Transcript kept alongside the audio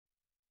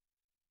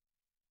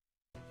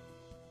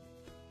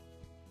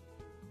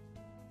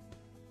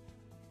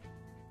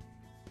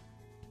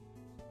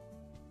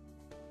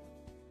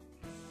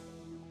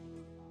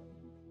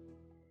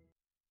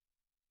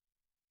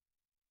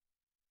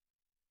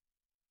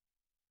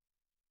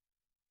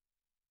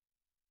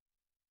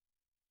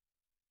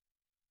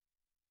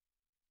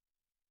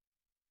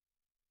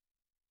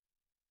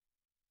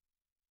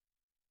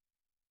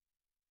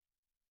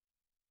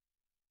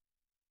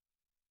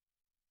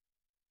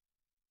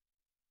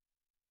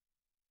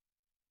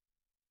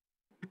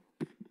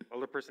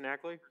Alderperson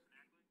Ackley?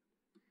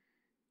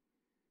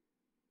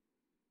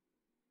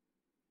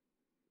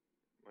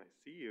 I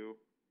see you.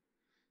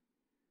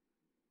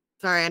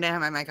 Sorry, I didn't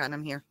have my mic on.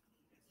 I'm here.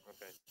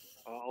 Okay.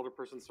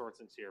 Alderperson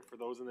Sorensen's here. For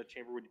those in the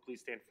chamber, would you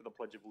please stand for the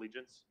Pledge of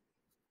Allegiance?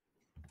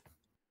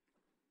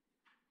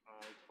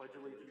 I pledge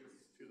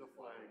allegiance to the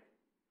flag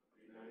of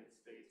the United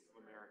States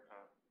of America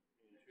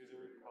and to the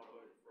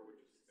republic for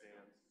which it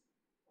stands,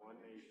 one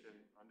nation,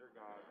 under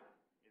God,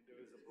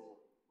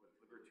 indivisible, with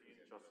liberty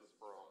and justice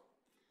for all.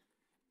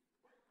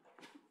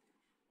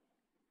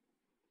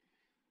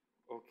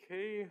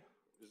 Okay.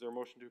 Is there a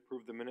motion to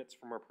approve the minutes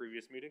from our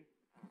previous meeting?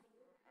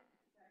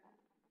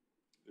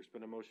 There's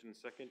been a motion and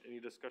second. Any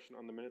discussion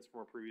on the minutes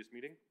from our previous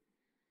meeting?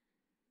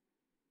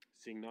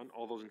 Seeing none,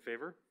 all those in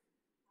favor?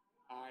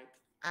 Aye.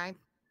 Aye.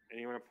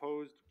 Anyone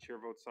opposed? Chair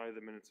votes aye.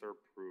 The minutes are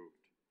approved.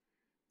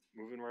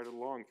 Moving right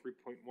along,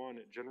 3.1,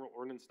 General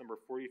Ordinance Number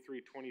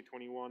 43,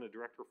 2021, a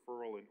direct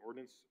referral and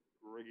ordinance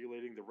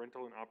regulating the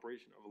rental and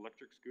operation of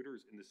electric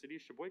scooters in the city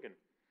of Sheboygan.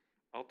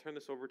 I'll turn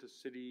this over to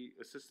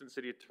Assistant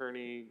City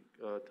Attorney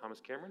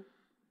Thomas Cameron.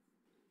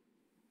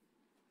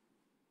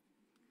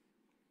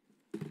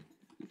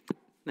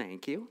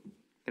 Thank you.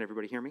 Can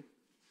everybody hear me?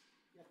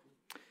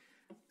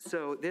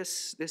 So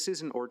this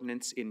is an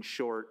ordinance, in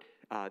short,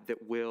 that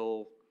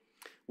will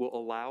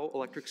allow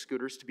electric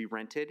scooters to be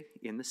rented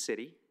in the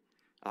city.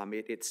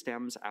 It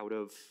stems out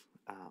of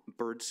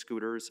Bird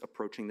Scooters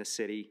approaching the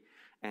city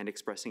and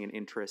expressing an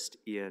interest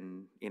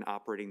in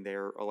operating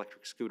their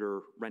electric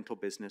scooter rental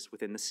business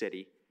within the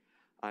city.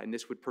 And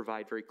this would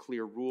provide very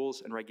clear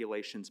rules and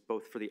regulations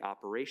both for the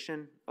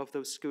operation of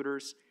those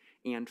scooters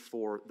and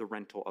for the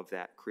rental of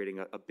that,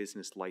 creating a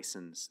business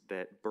license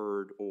that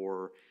Bird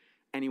or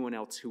anyone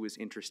else who is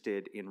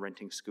interested in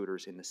renting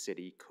scooters in the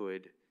city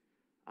could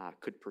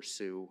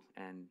pursue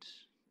and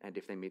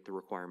if they meet the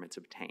requirements,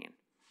 obtain.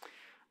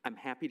 I'm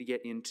happy to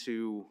get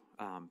into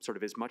sort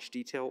of as much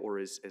detail or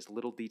as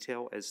little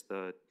detail as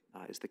the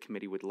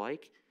committee would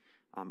like.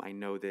 I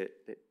know that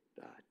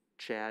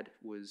Chad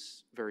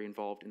was very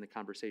involved in the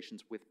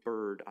conversations with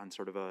Bird on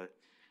sort of a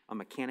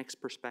mechanics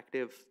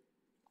perspective.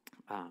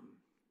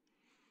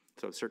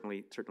 So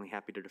certainly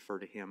happy to defer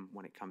to him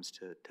when it comes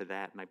to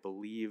that. And I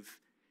believe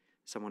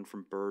someone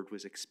from Bird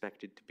was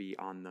expected to be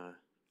on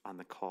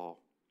the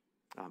call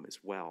as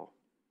well.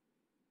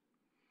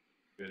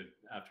 Good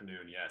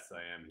afternoon. Yes, I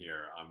am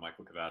here. I'm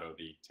Michael Cavato,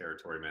 the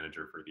Territory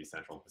Manager for the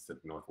Central and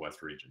Pacific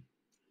Northwest region.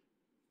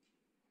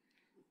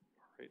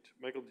 All right.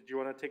 Michael, did you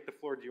want to take the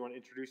floor? Do you want to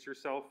introduce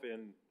yourself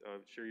and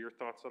share your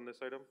thoughts on this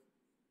item?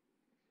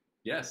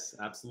 Yes,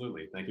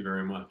 absolutely. Thank you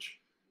very much.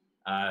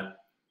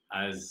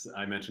 As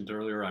I mentioned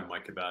earlier, I'm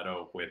Mike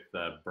Cavato with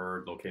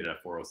Bird, located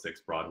at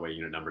 406 Broadway,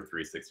 unit number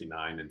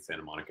 369 in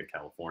Santa Monica,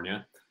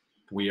 California.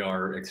 We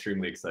are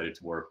extremely excited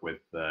to work with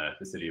the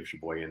city of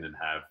Sheboygan and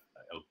have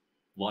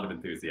a lot of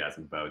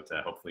enthusiasm about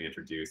hopefully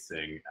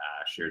introducing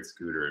shared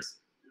scooters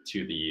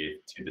to the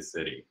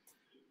city.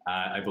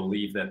 I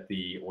believe that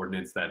the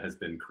ordinance that has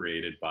been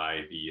created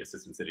by the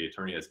Assistant City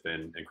Attorney has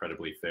been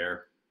incredibly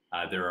fair.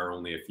 There are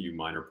only a few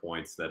minor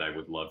points that I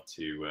would love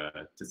to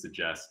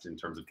suggest in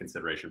terms of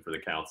consideration for the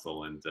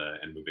council and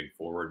moving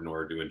forward in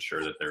order to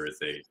ensure that there is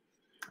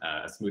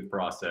a smooth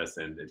process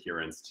and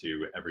adherence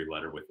to every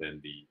letter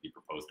within the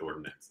proposed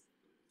ordinance.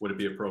 Would it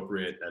be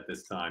appropriate at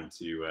this time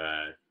to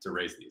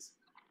raise these?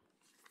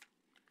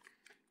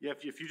 Yeah,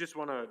 if you just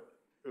want to,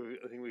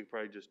 I think we could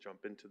probably just jump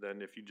into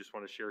then. If you just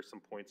want to share some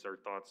points or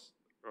thoughts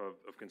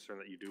of concern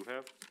that you do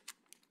have.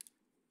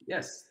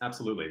 Yes,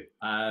 absolutely.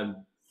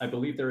 I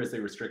believe there is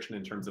a restriction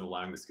in terms of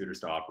allowing the scooters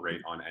to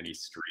operate on any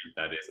street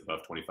that is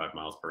above 25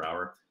 miles per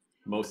hour.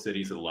 Most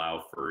cities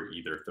allow for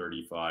either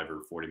 35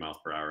 or 40 miles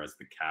per hour as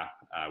the cap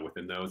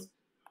within those.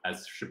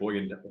 As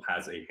Sheboygan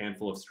has a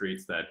handful of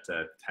streets that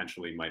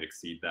potentially might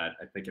exceed that,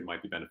 I think it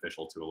might be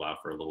beneficial to allow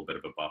for a little bit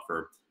of a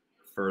buffer.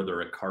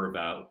 Further, a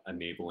carve-out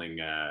enabling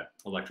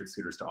electric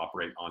scooters to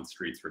operate on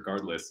streets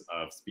regardless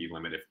of speed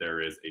limit if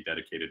there is a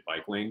dedicated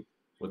bike lane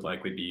would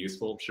likely be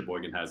useful.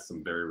 Sheboygan has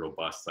some very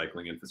robust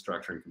cycling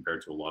infrastructure, and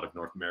compared to a lot of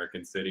North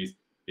American cities,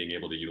 being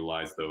able to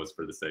utilize those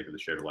for the sake of the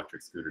shared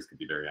electric scooters could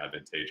be very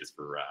advantageous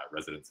for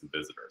residents and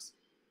visitors.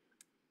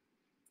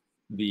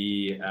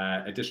 The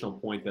additional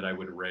point that I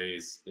would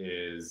raise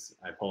is,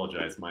 I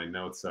apologize, my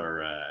notes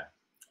are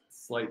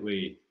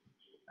slightly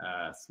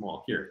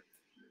small here.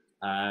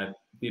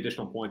 The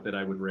additional point that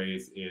I would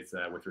raise is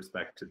with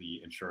respect to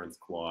the insurance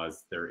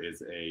clause, there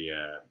is a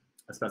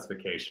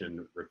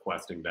specification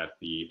requesting that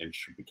the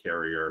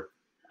carrier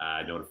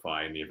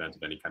notify in the event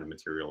of any kind of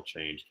material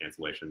change,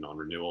 cancellation,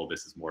 non-renewal.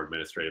 This is more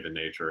administrative in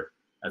nature.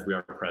 As we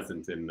are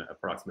present in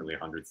approximately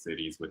 100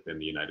 cities within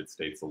the United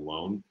States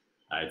alone,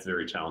 it's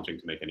very challenging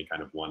to make any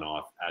kind of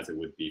one-off, as it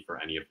would be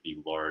for any of the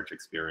large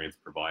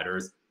experienced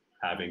providers,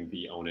 having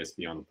the onus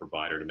be on the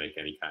provider to make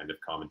any kind of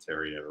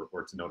commentary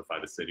or to notify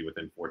the city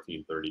within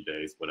 14, 30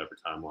 days, whatever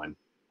timeline,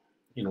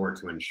 in order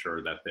to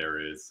ensure that there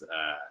is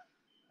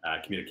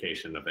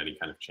communication of any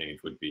kind of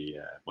change would be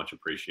much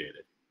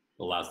appreciated.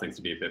 It allows things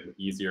to be a bit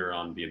easier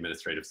on the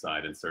administrative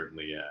side, and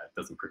certainly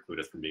doesn't preclude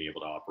us from being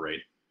able to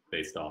operate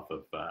based off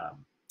of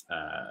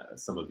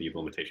some of the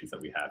limitations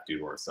that we have due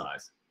to our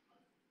size.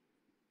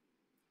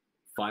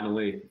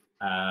 Finally,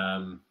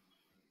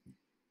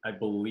 I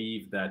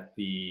believe that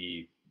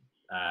the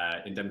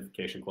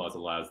indemnification clause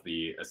allows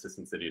the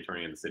assistant city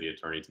attorney and the city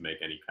attorney to make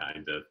any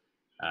kind of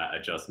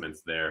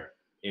adjustments there.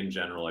 In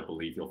general, I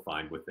believe you'll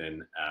find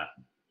within,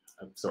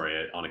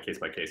 on a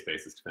case-by-case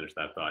basis to finish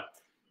that thought.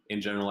 In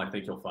general, I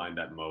think you'll find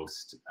that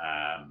most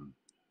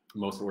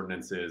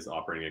ordinances,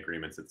 operating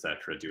agreements, et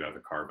cetera, do have a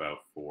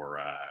carve-out for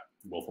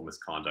willful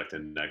misconduct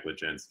and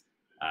negligence.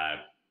 I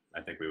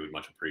think we would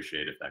much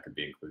appreciate if that could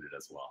be included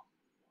as well.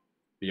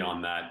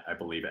 Beyond that, I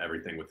believe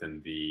everything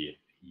within the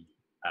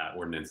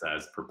ordinance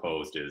as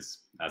proposed is,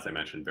 as I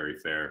mentioned, very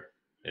fair.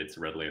 It's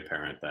readily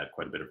apparent that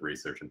quite a bit of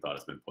research and thought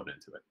has been put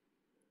into it.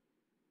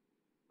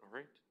 All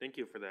right, thank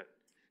you for that.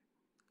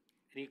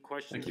 Any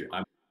questions? Thank you.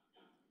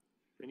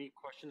 Any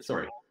questions?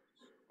 Sorry.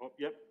 Oh,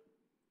 yep.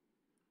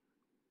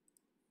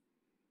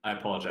 I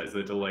apologize,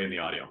 the delay in the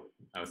audio.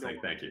 I was saying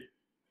thank you.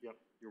 Yep,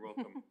 you're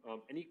welcome.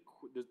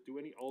 Do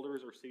any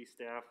alders or city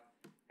staff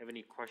have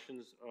any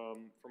questions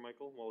for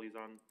Michael while he's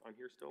on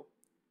here still?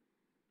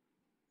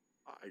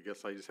 I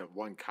guess I just have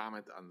one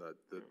comment on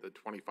the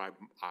 25.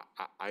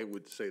 I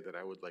would say that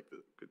I would like to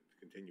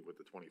continue with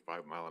the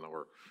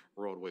 25-mile-an-hour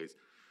roadways.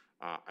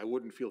 I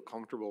wouldn't feel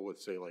comfortable with,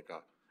 say, like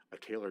a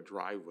Taylor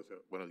Drive with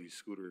one of these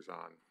scooters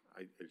on.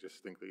 I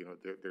just think that, you know,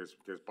 there's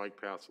bike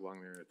paths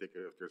along there. I think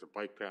if there's a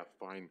bike path,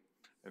 fine,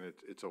 and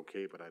it's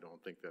okay. But I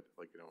don't think that,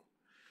 like, you know,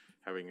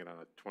 having it on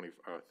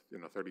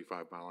a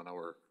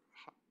 35-mile-an-hour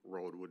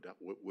road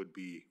would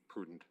be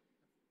prudent.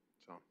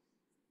 So.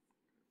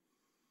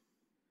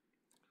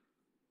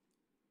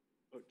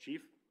 Oh,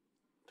 Chief?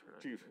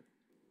 Chief.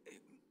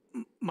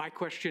 My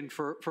question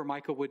for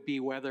Michael would be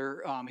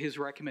whether his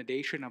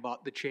recommendation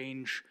about the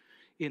change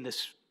in the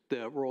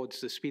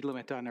roads, the speed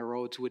limit on the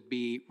roads, would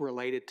be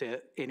related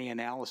to any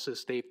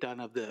analysis they've done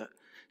of the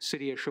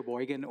city of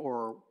Sheboygan,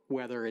 or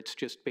whether it's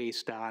just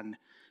based on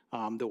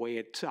the way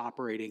it's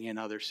operating in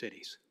other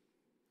cities.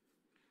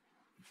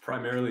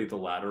 Primarily the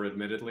latter,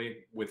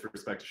 admittedly. With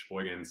respect to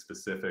Sheboygan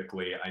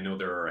specifically, I know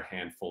there are a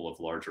handful of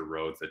larger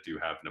roads that do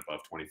have an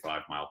above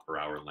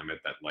 25-mile-per-hour limit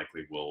that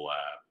likely will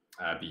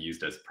be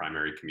used as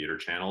primary commuter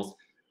channels.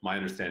 My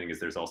understanding is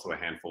there's also a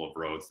handful of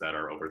roads that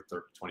are over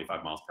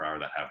 25 miles per hour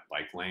that have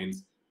bike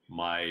lanes.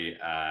 My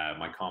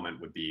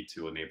comment would be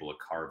to enable a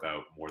carve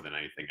out more than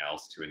anything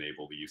else to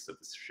enable the use of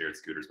the shared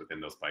scooters within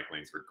those bike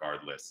lanes,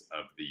 regardless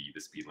of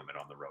the speed limit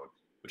on the road,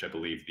 which I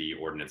believe the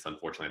ordinance,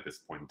 unfortunately, at this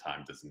point in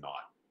time does not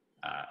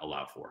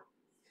allow for.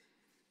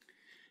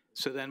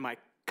 So then my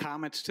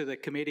comments to the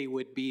committee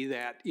would be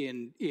that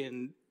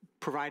in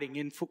providing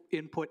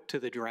input to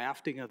the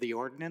drafting of the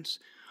ordinance,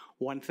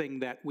 one thing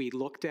that we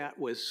looked at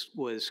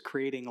was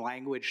creating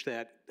language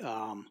that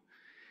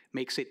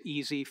makes it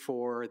easy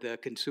for the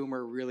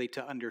consumer really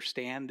to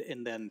understand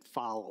and then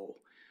follow.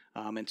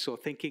 And so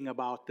thinking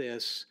about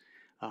this,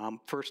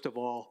 first of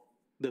all,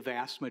 the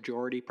vast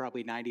majority,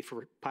 probably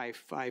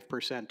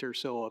 95% or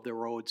so of the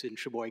roads in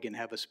Sheboygan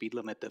have a speed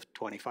limit of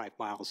 25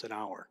 miles an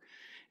hour.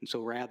 And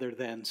so rather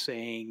than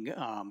saying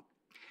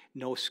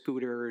no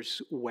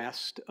scooters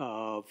west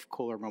of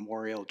Kohler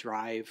Memorial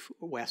Drive,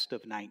 west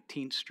of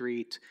 19th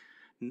Street,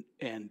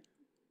 and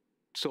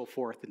so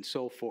forth,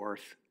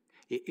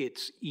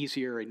 it's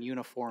easier and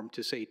uniform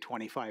to say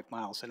 25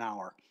 miles an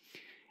hour.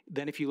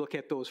 Then if you look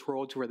at those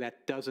roads where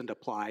that doesn't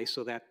apply,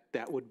 so that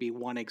would be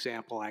one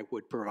example I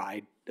would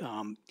provide.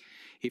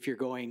 If you're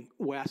going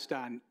west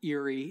on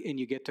Erie and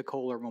you get to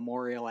Kohler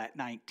Memorial at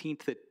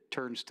 19th, it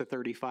turns to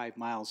 35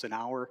 miles an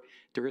hour.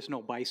 There is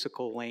no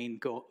bicycle lane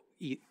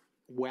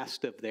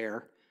west of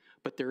there,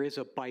 but there is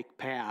a bike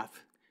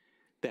path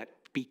that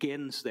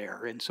begins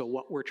there. And so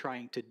what we're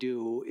trying to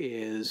do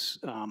is,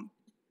 I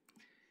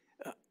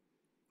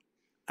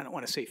don't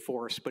want to say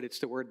force, but it's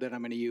the word that I'm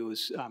going to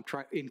use,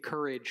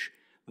 encourage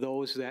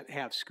those that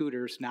have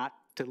scooters not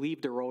to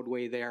leave the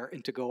roadway there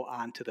and to go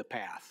onto the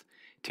path.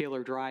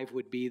 Taylor Drive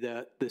would be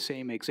the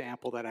same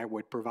example that I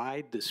would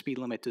provide. The speed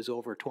limit is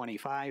over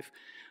 25,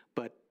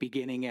 but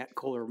beginning at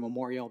Kohler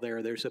Memorial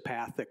there's a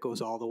path that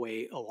goes all the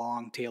way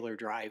along Taylor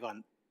Drive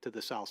on to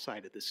the south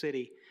side of the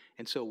city.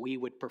 And so we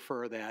would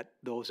prefer that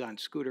those on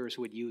scooters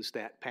would use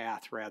that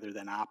path rather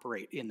than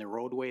operate in the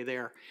roadway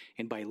there.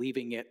 And by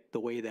leaving it the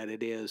way that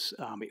it is,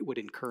 it would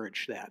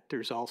encourage that.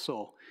 There's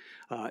also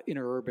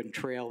interurban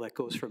trail that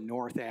goes from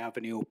North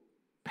Avenue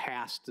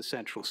past the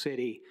central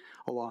city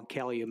along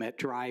Calumet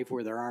Drive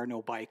where there are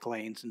no bike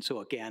lanes. And so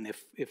again,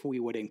 if we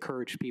would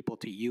encourage people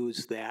to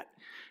use that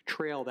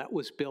trail that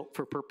was built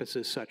for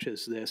purposes such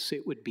as this,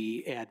 it would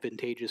be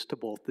advantageous to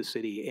both the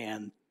city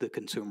and the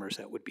consumers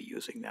that would be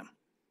using them.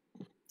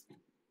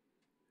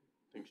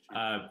 Thanks, Chief.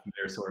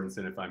 Mayor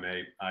Sorensen, if I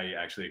may, I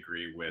actually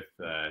agree with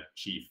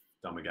Chief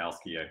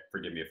Domagalski.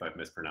 Forgive me if I've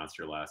mispronounced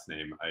your last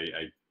name.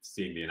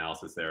 Seeing the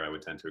analysis there, I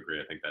would tend to agree.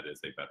 I think that is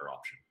a better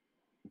option.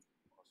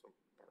 Awesome.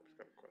 Barb's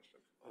got a question.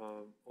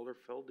 Alder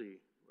Feldy,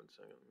 1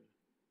 second.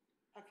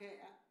 Okay,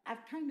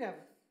 I've kind of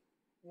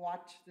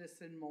watched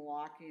this in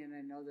Milwaukee, and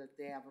I know that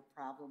they have a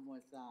problem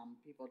with,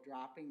 people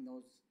dropping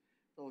those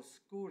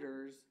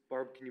scooters.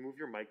 Barb, can you move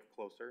your mic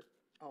closer?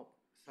 Oh,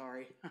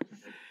 sorry.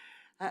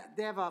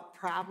 They have a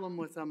problem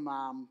with them,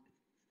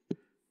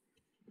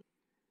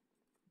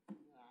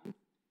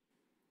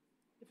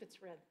 If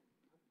it's red,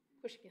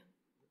 push again.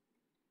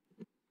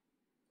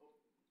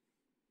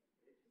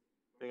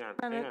 Hang on.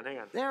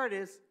 There it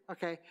is,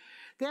 okay.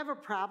 They have a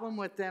problem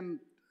with them,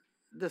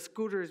 the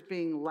scooters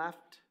being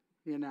left,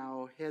 you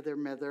know,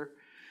 hither-mither.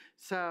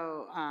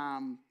 So,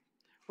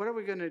 what are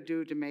we gonna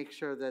do to make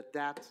sure that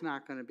that's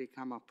not gonna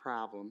become a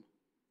problem?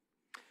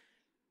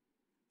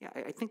 Yeah,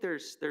 I think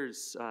there's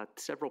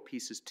several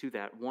pieces to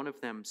that. One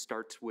of them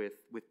starts with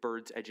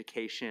Bird's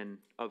education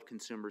of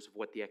consumers of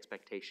what the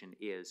expectation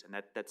is,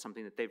 and that's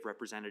something that they've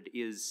represented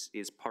is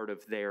part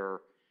of their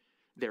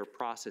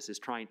process, is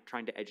trying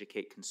to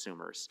educate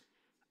consumers.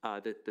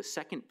 The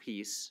second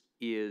piece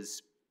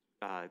is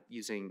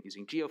using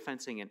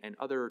geofencing and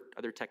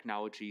other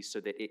technologies so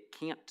that it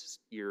can't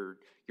your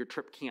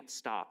trip can't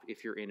stop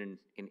if you're in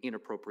an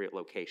inappropriate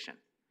location.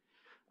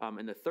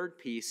 And the third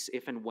piece,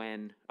 if and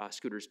when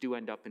scooters do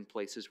end up in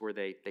places where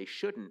they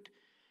shouldn't,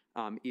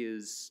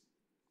 is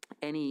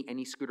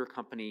any scooter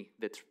company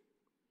that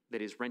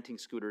is renting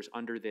scooters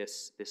under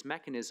this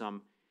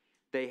mechanism,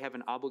 they have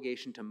an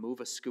obligation to move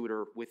a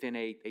scooter within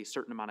a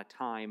certain amount of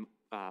time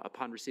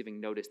upon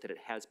receiving notice that it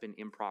has been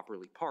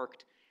improperly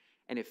parked.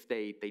 And if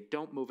they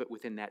don't move it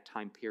within that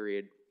time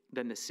period,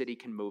 then the city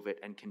can move it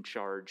and can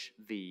charge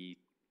the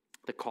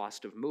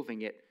cost of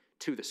moving it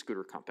to the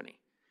scooter company.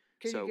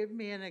 Can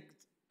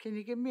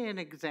you give me an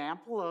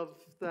example of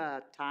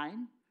the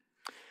time?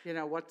 You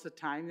know, what's the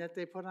time that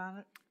they put on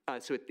it?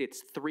 So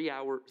it's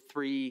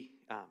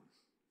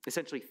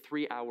essentially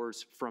 3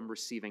 hours from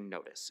receiving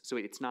notice. So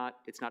it's not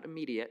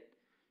immediate,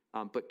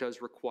 but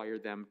does require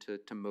them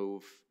to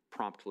move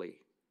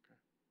promptly.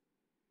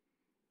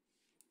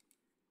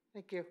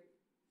 Thank you.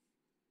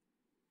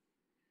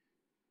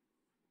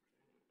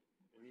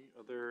 Any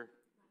other?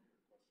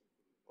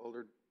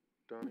 Alder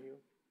Donahue?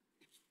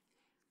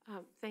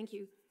 Thank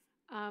you.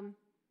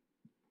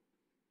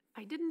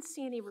 I didn't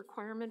see any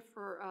requirement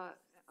for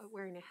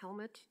wearing a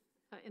helmet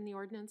in the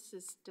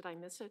ordinances. Did I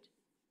miss it?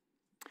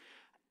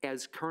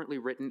 As currently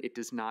written, it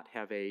does not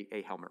have a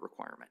helmet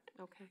requirement.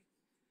 Okay.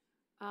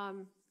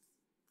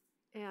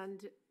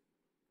 And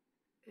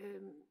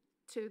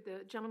to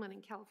the gentleman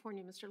in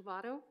California, Mr.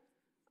 Lovato,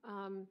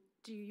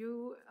 do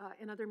you,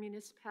 in other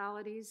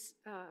municipalities,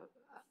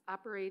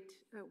 operate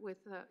with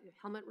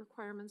helmet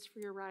requirements for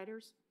your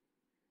riders?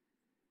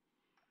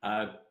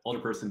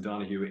 Alderperson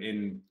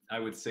Donahue, I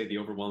would say the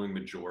overwhelming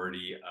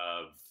majority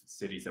of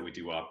cities that we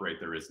do operate,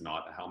 there is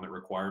not a helmet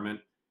requirement.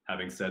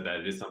 Having said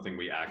that, it is something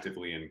we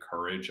actively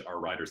encourage our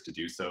riders to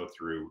do so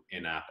through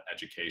in-app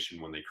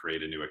education when they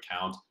create a new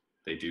account.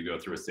 They do go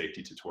through a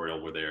safety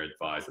tutorial where they're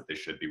advised that they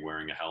should be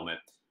wearing a helmet.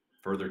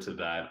 Further to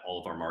that, all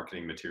of our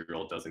marketing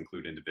material does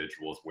include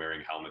individuals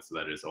wearing helmets so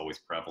that it is always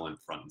prevalent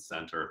front and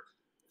center.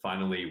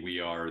 Finally, we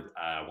are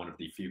one of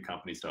the few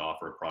companies to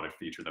offer a product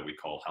feature that we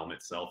call helmet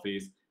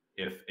selfies.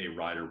 If a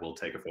rider will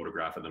take a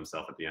photograph of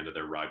themselves at the end of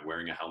their ride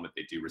wearing a helmet,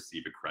 they do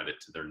receive a credit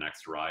to their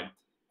next ride.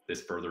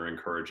 This further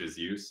encourages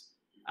use.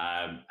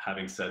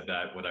 Having said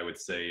that, what I would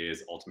say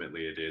is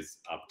ultimately it is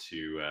up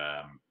to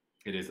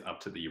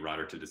the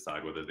rider to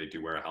decide whether they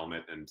do wear a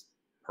helmet, and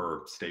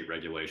per state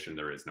regulation,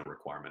 there is no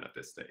requirement at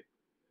this state.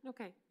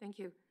 Okay, thank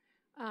you.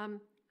 I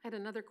had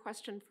another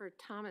question for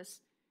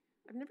Thomas.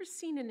 I've never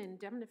seen an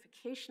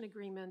indemnification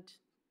agreement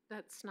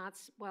that's not,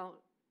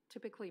 well,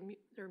 typically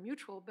they're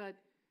mutual, but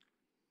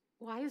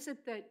why is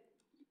it that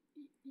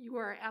you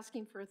are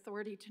asking for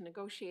authority to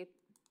negotiate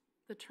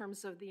the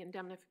terms of the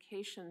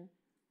indemnification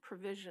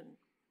provision?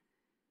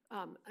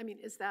 I mean,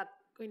 is that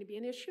going to be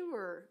an issue,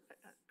 or,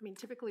 I mean,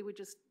 typically we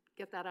just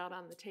get that out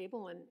on the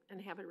table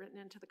and have it written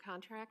into the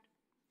contract?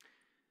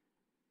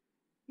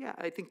 Yeah,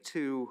 I think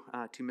to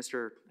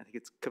Mr. I think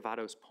it's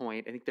Cavato's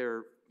point, I think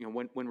there, you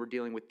know, when we're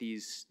dealing with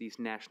these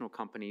national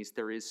companies,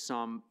 there is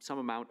some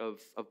amount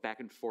of back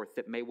and forth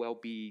that may well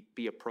be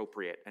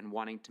appropriate, and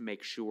wanting to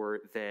make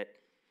sure that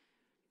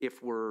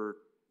if we're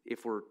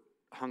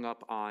hung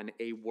up on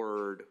a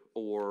word,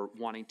 or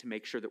wanting to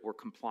make sure that we're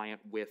compliant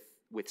with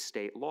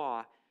state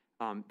law,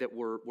 that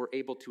we're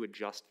able to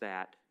adjust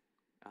that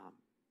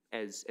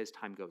as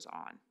time goes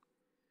on.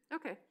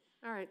 Okay,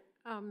 all right.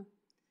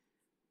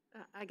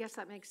 I guess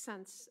that makes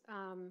sense.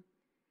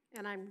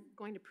 And I'm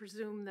going to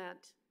presume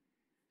that,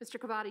 Mr.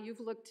 Cavato,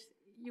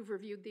 you've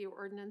reviewed the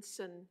ordinance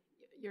and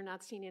you're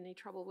not seeing any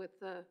trouble with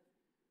the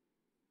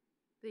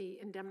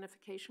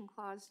indemnification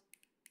clause?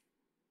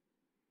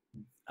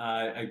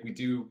 We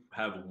do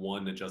have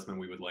one adjustment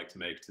we would like to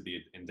make to the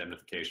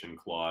indemnification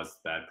clause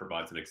that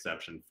provides an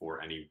exception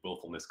for any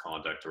willful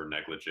misconduct or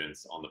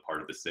negligence on the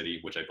part of the city,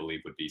 which I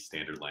believe would be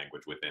standard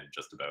language within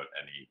just about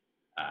any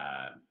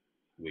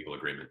legal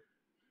agreement.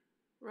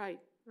 Right,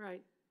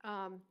 right.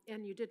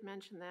 And you did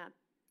mention that.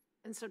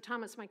 And so,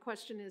 Thomas, my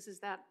question is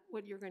that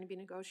what you're going to be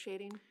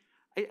negotiating?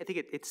 I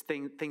think it's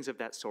things of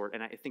that sort,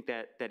 and I think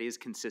that is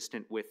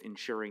consistent with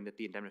ensuring that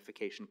the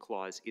indemnification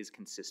clause is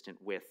consistent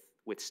with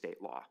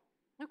state law,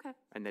 Okay.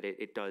 and that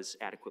it does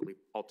adequately,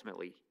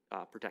 ultimately,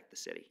 protect the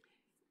city.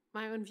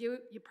 My own view,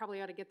 you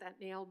probably ought to get that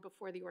nailed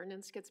before the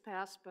ordinance gets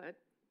passed, but,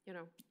 you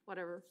know,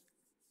 whatever.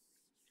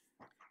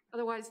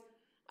 Otherwise,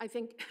 I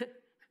think,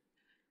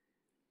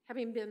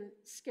 having been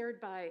scared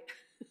by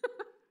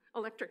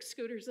electric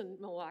scooters in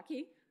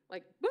Milwaukee,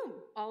 like, boom,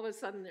 all of a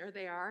sudden there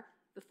they are.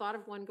 The thought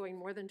of one going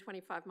more than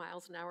 25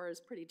 miles an hour is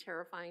pretty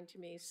terrifying to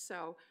me,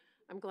 so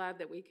I'm glad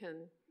that we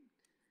can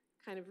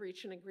kind of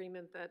reach an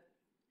agreement that,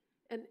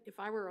 and if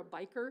I were a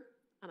biker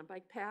on a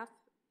bike path,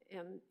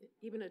 and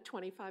even at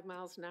 25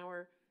 miles an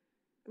hour,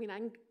 I mean,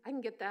 I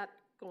can get that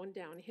going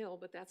downhill,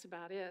 but that's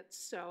about it.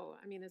 So,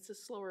 I mean, it's a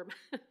slower,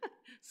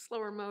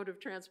 slower mode of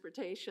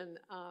transportation.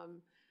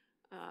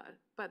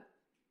 But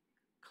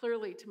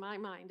clearly, to my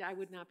mind, I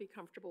would not be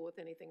comfortable with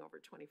anything over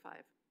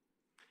 25.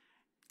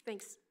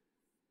 Thanks.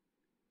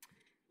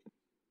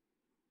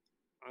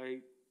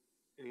 Any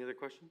other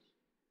questions?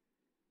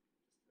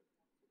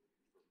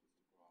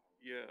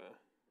 Yeah.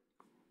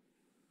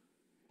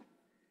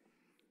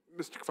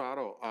 Mr.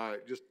 Cavato,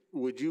 just,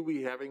 would you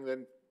be having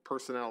then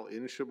personnel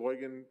in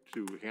Sheboygan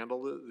to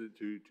handle it,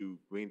 to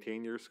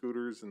maintain your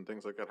scooters and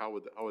things like that? How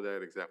would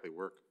that exactly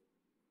work?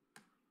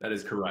 That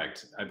is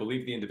correct. I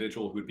believe the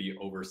individual who would be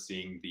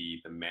overseeing the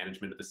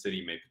management of the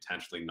city may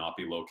potentially not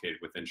be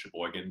located within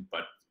Sheboygan,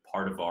 but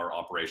part of our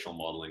operational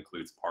model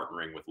includes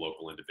partnering with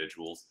local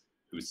individuals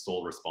whose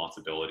sole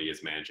responsibility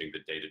is managing the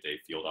day-to-day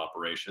field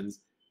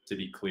operations. To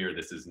be clear,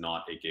 this is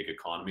not a gig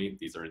economy.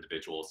 These are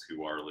individuals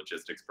who are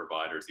logistics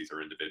providers. These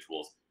are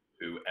individuals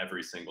who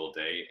every single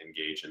day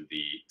engage in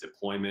the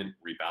deployment,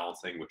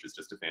 rebalancing, which is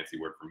just a fancy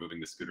word for moving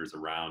the scooters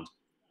around,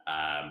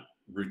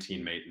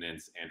 routine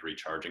maintenance, and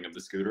recharging of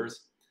the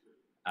scooters.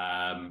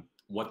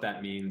 What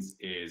that means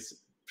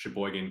is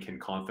Sheboygan can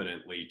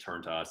confidently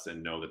turn to us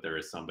and know that there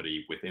is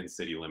somebody within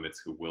city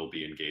limits who will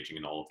be engaging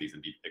in all of these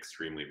and be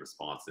extremely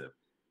responsive.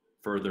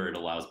 Further, it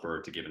allows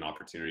Burr to give an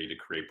opportunity to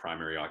create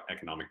primary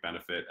economic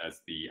benefit,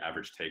 as the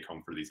average take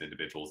home for these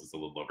individuals is a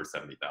little over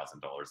 $70,000 a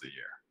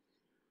year.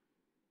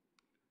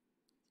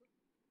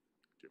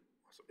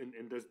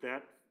 And does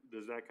that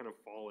kind of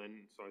fall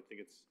in? So I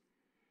think it's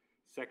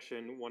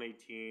section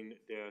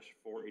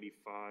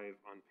 118-485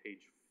 on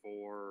page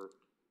 4,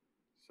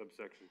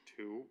 subsection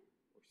 2,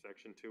 or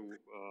section 2,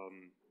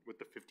 with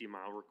the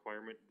 50-mile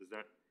requirement. Does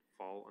that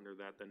fall under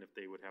that then, if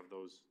they would have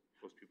those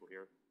people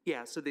here?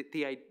 Yeah, so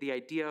the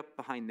idea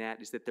behind that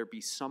is that there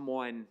be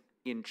someone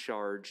in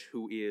charge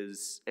who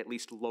is at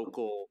least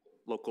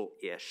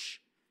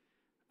local-ish,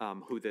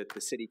 who the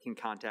city can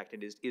contact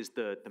and is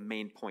the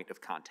main point of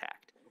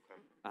contact. Okay.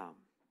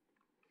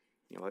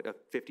 You know, a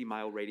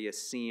 50-mile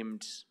radius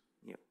seemed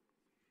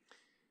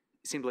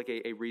like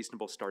a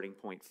reasonable starting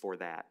point for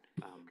that.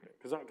 Okay,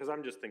 because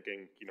I'm just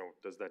thinking, you know,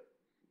 does that,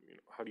 you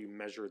know, how do you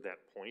measure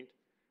that point?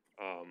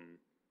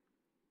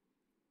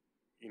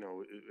 You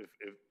know,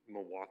 if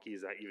Milwaukee,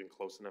 is that even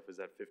close enough? Is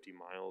that 50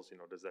 miles? You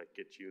know, does that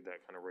get you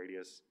that kind of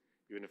radius?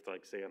 Even if,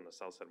 like, say on the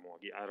south side of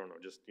Milwaukee, I don't know,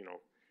 just, you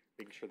know,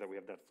 making sure that we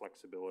have that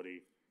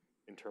flexibility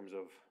in terms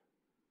of,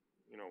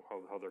 you know,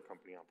 how their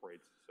company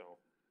operates. So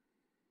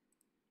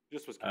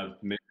just was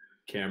Mayor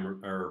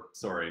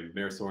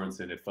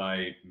Sorensen, if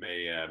I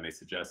may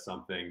suggest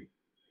something.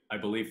 I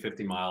believe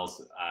 50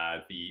 miles,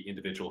 the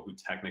individual who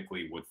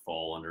technically would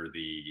fall under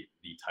the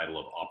title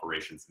of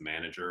operations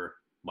manager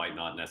might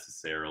not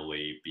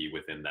necessarily be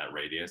within that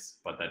radius,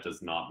 but that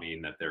does not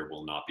mean that there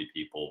will not be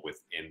people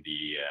within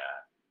the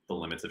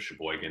limits of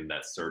Sheboygan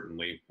that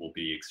certainly will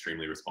be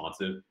extremely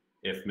responsive.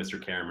 If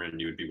Mr. Cameron,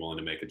 you would be willing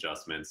to make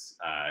adjustments,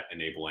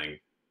 enabling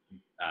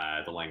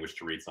the language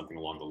to read something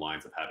along the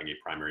lines of having a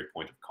primary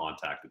point of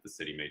contact that the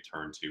city may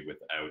turn to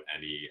without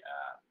any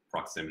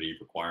proximity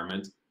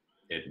requirement,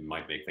 it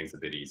might make things a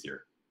bit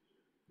easier.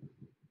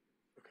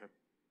 Okay.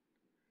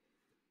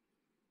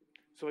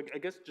 So I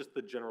guess just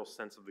the general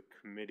sense of the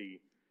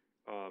committee,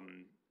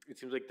 it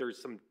seems like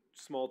there's some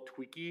small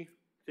tweaky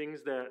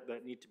things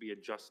that need to be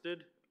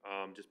adjusted,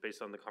 just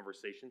based on the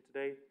conversation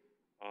today.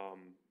 I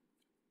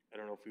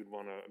don't know if you'd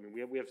want to, I mean,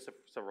 we have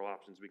several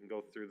options. We can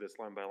go through this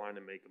line by line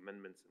and make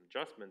amendments and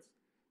adjustments,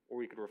 or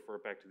we could refer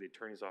it back to the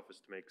attorney's office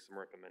to make some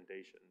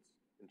recommendations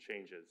and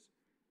changes.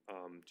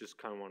 Just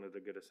kind of wanted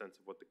to get a sense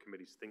of what the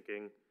committee's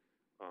thinking.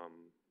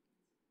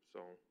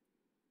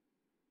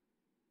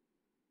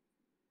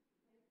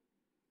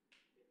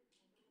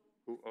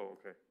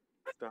 Okay.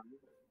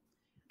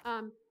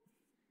 Don?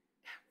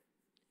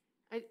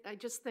 I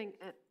just think,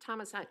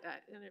 Thomas, and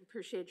I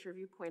appreciate your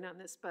viewpoint on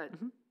this, but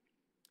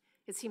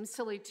it seems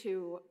silly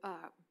to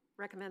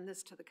recommend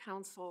this to the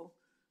council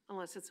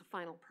unless it's a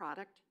final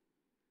product,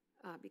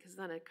 because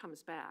then it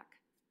comes back.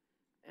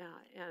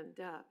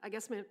 I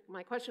guess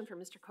my question for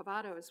Mr.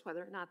 Cavato is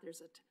whether or not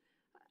there's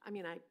I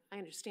mean, I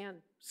understand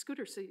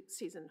scooter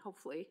season,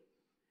 hopefully.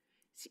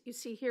 You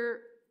see,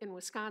 here in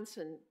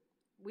Wisconsin,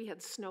 we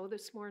had snow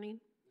this morning,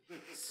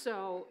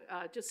 so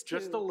just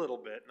a little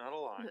bit, not a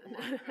lot.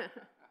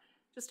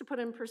 just to put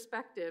in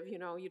perspective, you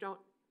know, you don't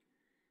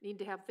need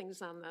to have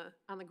things on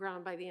the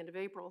ground by the end of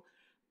April.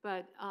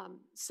 But,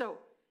 so,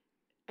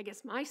 I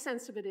guess my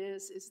sense of it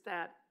is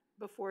that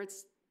before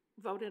it's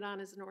voted on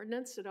as an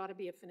ordinance, it ought to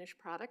be a finished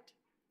product.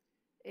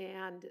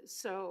 And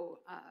so,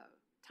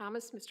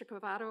 Thomas, Mr.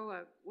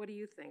 Cavato, what do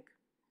you think?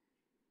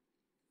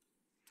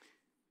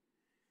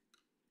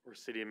 Or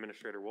City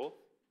Administrator Wolf?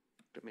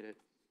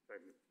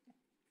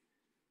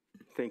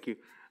 Thank you.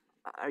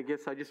 I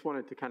guess I just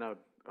wanted to kind of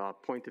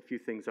point a few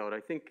things out. I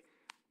think,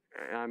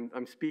 and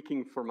I'm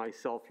speaking for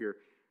myself here,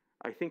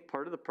 I think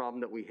part of the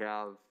problem that we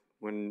have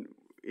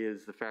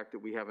is the fact that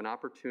we have an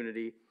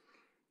opportunity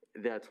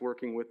that's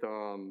working with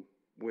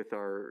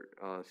our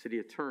city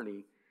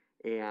attorney,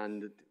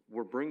 and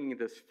we're bringing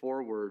this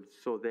forward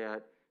so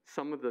that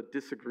some of the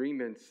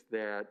disagreements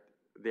that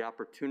the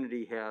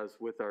opportunity has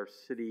with our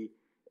city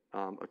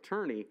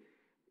attorney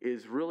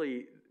is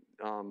really,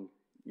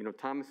 you know,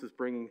 Thomas is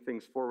bringing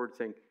things forward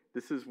saying,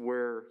 this is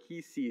where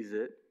he sees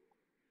it,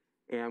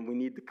 and we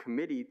need the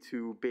committee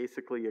to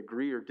basically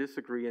agree or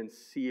disagree and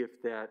see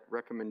if that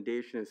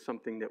recommendation is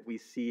something that we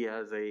see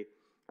as a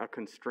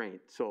constraint.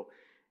 So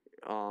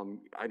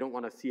I don't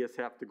want to see us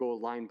have to go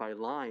line by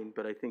line,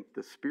 but I think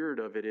the spirit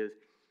of it is,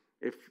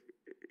 if,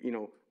 you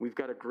know, we've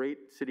got a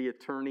great city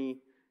attorney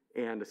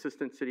and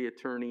assistant city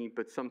attorney,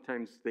 but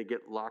sometimes they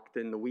get locked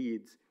in the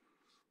weeds.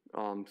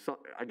 So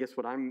I guess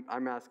what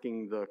I'm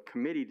asking the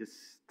committee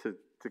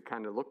to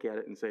kind of look at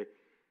it and say,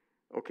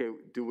 okay,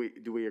 do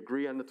we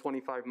agree on the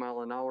 25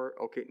 mile an hour?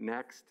 Okay,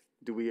 next.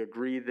 Do we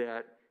agree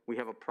that we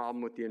have a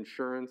problem with the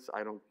insurance?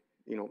 I don't,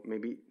 you know,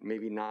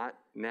 maybe not.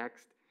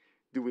 Next.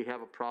 Do we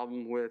have a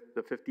problem with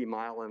the 50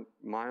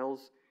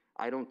 miles?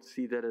 I don't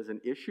see that as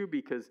an issue,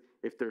 because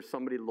if there's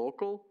somebody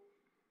local,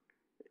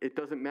 it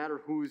doesn't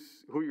matter who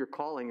you're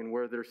calling and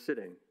where they're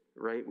sitting,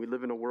 right? We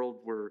live in a world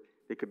where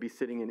they could be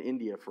sitting in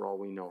India for all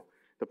we know.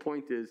 The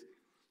point is,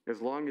 as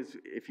long as,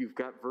 if you've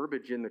got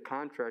verbiage in the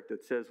contract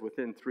that says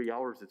within 3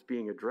 hours it's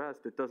being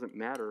addressed, it doesn't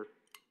matter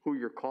who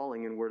you're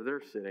calling and where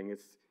they're sitting.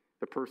 It's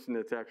the person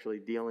that's actually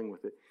dealing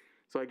with it.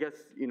 So I guess,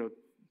 you know,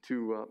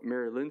 to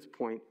Mary Lynn's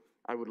point,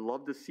 I would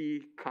love to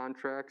see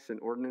contracts and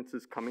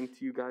ordinances coming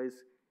to you guys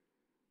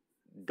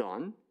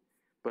done,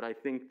 but I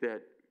think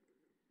that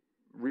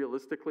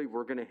realistically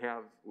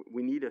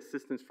we need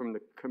assistance from the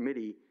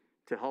committee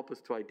to help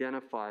us to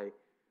identify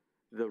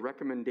the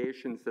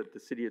recommendations that the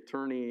city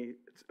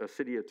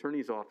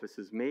attorney's office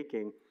is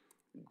making.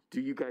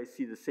 Do you guys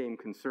see the same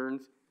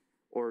concerns,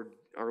 or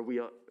are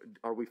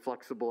we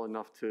flexible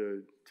enough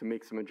to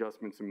make some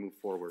adjustments and move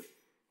forward?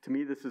 To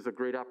me, this is a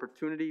great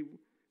opportunity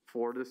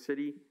for the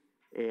city,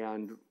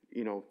 and,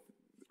 you know,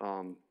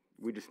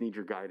 we just need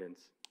your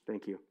guidance.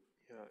 Thank you.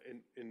 Yeah,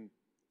 and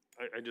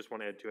I just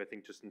want to add too, I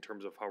think just in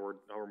terms of how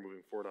we're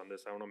moving forward on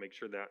this, I want to make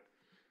sure that,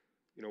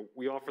 you know,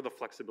 we offer the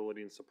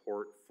flexibility and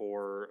support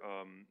for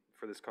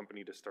this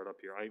company to start up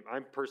here.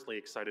 I'm personally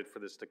excited for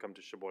this to come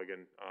to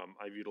Sheboygan.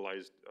 I've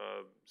utilized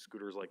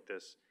scooters like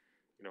this,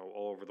 you know,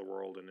 all over the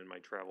world and in my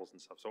travels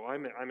and stuff. So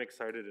I'm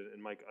excited,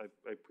 and Mike,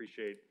 I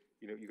appreciate,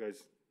 you know, you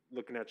guys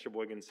looking at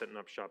Sheboygan, setting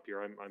up shop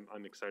here.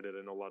 I'm excited.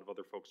 I know a lot of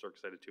other folks are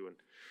excited too, and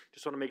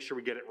just want to make sure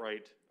we get it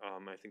right.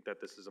 I think that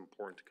this is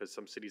important, because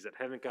some cities that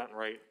haven't gotten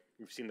right,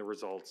 we've seen the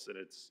results, and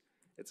it's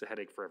a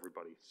headache for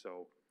everybody.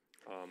 So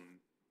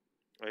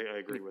I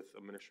agree with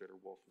Administrator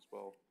Wolf as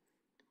well.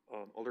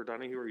 Alder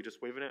Donahue, are you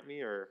just waving at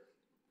me, or?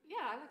 Yeah,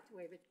 I like to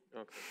wave it.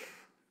 Okay. Good.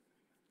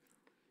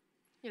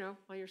 You know,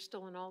 while you're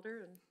still an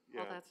alder and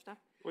all that stuff.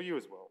 Well, you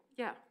as well.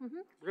 Yeah. Mm-hmm.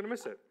 We're gonna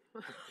miss it.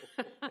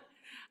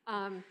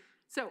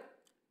 So,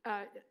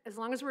 as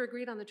long as we're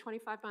agreed on the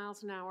 25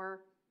 miles an hour,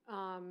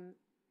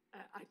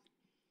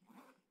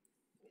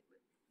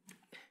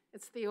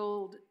 it's the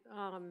old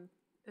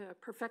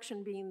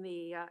perfection being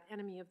the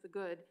enemy of the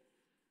good.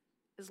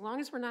 As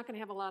long as we're not going to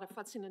have a lot of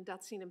futzing and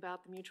dutzing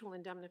about the mutual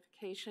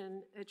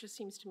indemnification, it just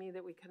seems to me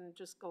that we can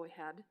just go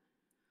ahead.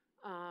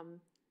 I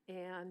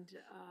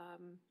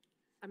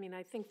mean,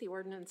 I think the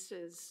ordinance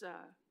is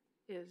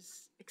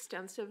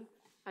extensive.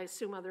 I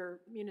assume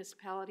other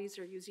municipalities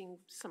are using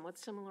somewhat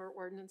similar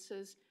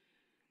ordinances.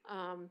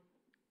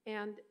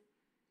 And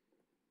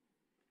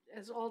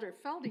as Alder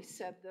Feldy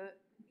said,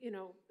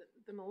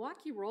 the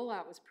Milwaukee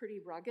rollout was pretty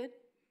rugged,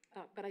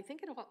 but I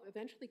think it all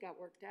eventually got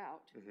worked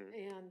out.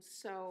 Mm-hmm. And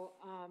so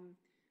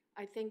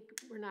I think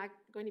we're not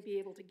going to be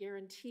able to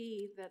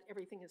guarantee that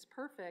everything is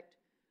perfect,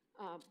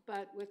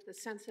 but with the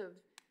sense of,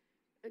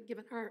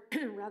 given our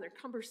rather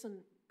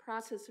cumbersome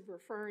process of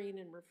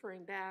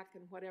referring back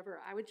and whatever,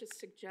 I would just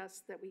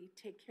suggest that we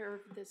take care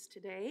of this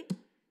today,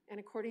 and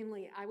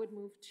accordingly, I would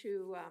move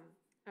to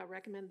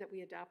recommend that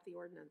we adopt the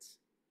ordinance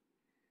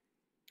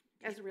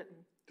as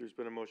written. There's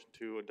been a motion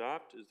to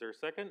adopt. Is there a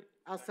second?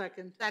 I'll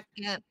second.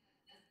 Second.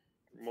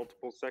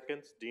 Multiple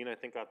seconds. Dean, I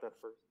think, got that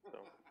first. So.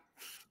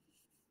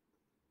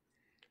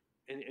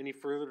 Any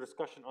further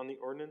discussion on the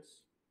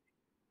ordinance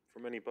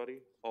from anybody?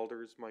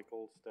 Alders,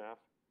 Michael, staff?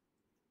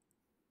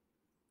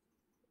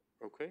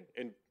 Okay,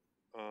 and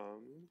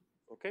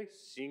Okay,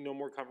 seeing no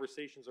more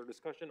conversations or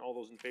discussion, all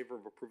those in favor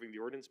of approving the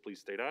ordinance, please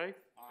state aye.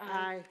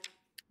 Aye.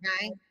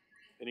 Aye.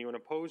 Anyone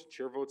opposed?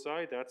 Chair votes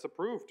aye. That's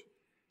approved.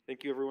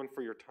 Thank you, everyone,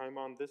 for your time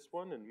on this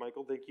one. And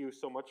Michael, thank you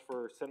so much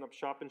for setting up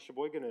shop in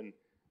Sheboygan, and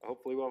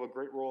hopefully we'll have a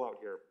great rollout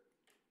here.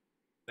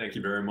 Thank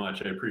you very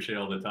much. I appreciate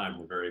all the time.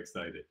 We're very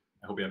excited.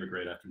 I hope you have a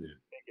great afternoon.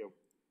 Thank you.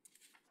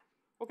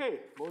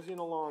 Okay, moseying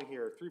along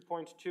here.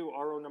 3.2,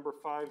 RO number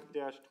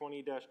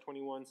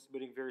 5-20-21,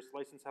 submitting various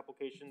license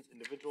applications,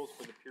 individuals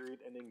for the period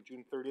ending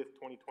June 30th,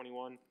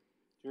 2021,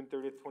 June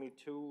 30th,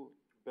 22,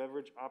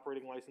 beverage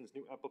operating license,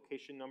 new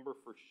application number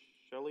for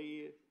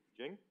Shelley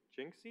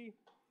Jinxie?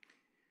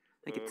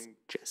 I think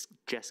it's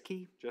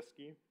Jeski.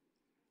 Jeski.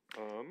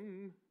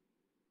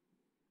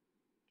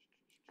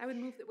 I would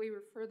move that we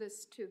refer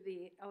this to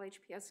the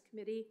LHPS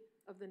committee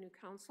of the new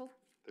council.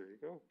 There you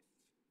go.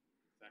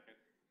 Second.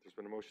 There's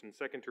been a motion and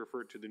second to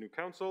refer it to the new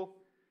council.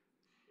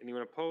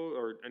 Anyone opposed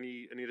or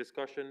any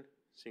discussion?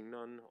 Seeing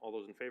none, all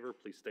those in favor,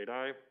 please state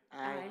aye.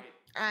 Aye.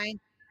 Aye.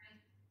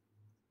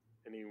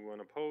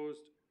 Anyone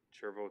opposed?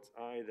 Chair votes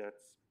aye.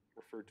 That's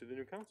referred to the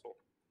new council.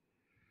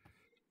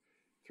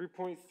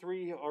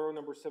 3.3, RO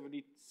number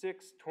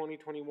 76,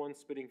 2021,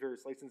 submitting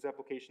various license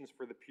applications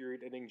for the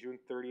period ending June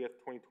 30th,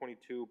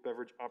 2022,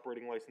 beverage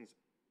operating license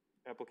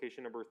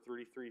application number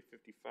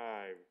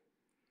 3355.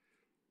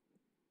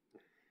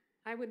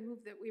 I would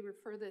move that we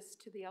refer this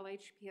to the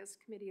LHPS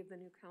committee of the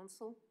new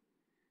council.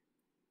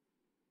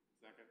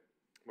 Second.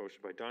 Motion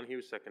by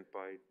Donahue, second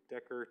by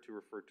Decker to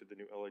refer to the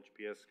new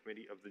LHPS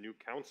committee of the new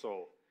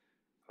council.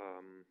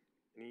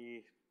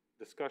 Any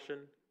discussion?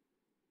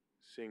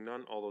 Seeing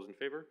none, all those in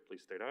favor,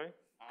 please state aye.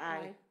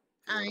 Aye.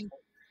 Aye.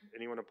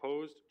 Anyone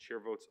opposed? Chair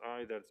votes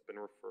aye. That's been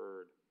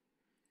referred.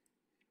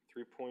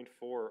 3.4,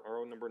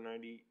 RO number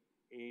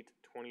 98,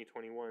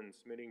 2021,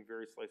 submitting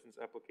various license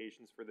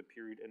applications for the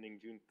period ending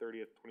June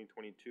 30th,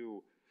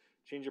 2022.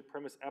 Change of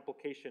premise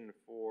application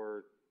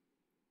for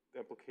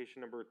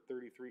application number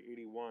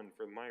 3381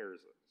 for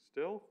Myers.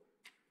 Still?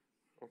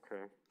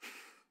 Okay.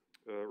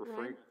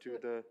 Referring to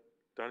the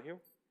Donahue?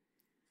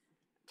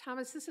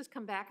 Thomas, this has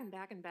come back and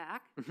back and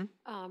back.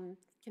 Mhm.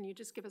 Can you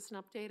just give us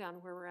an update on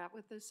where we're at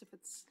with this, if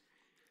it's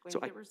going So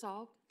to get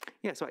resolved?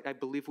 Yeah, so I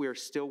believe we are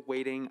still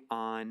waiting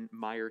on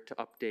Meyer to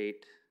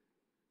update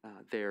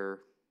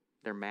their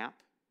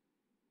map.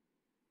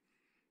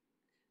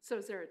 So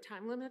is there a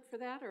time limit for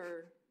that,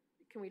 or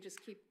can we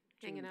just keep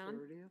hanging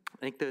on? I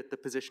think the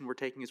position we're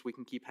taking is we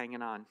can keep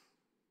hanging on.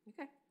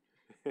 Okay,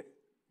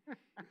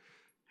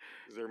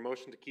 Is there a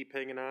motion to keep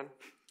hanging on?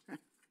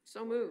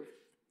 so moved.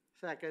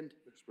 Second.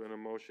 There's been a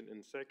motion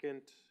and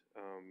second.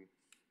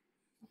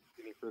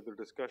 Any further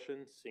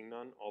discussion? Seeing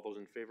none, all those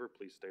in favor,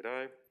 please state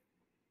aye.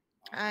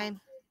 Aye.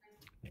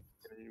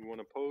 Anyone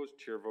opposed?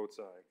 Chair votes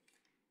aye.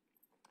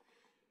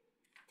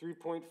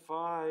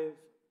 3.5,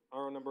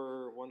 RO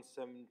number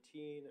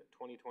 117,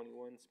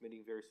 2021,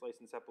 submitting various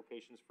license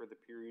applications for the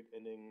period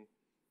ending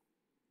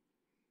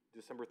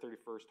December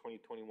 31st,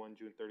 2021,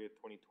 June 30th,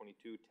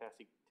 2022,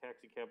 taxi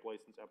cab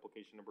license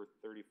application number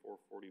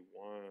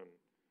 3441.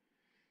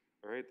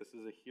 All right, this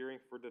is a hearing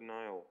for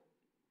denial.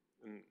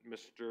 And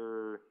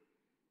Mr.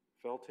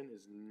 Felton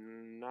is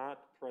not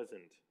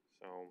present,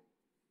 so.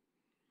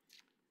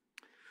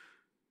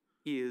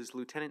 Is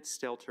Lieutenant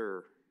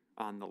Stelter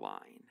on the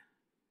line?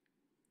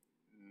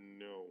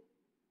 No.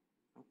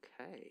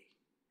 Okay.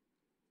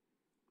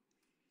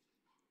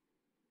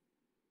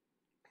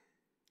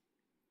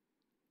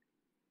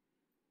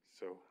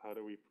 So how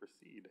do we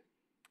proceed?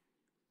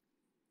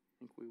 I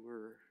think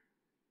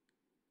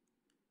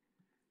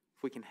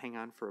if we can hang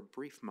on for a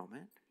brief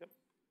moment. Yep.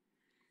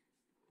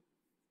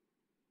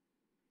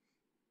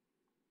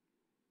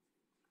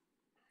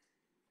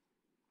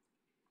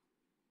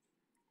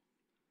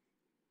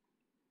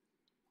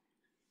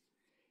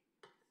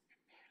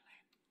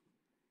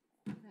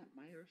 That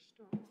Meyer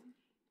still on?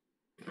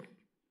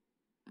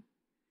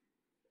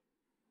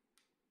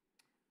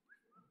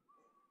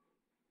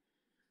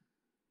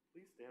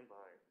 Please stand by.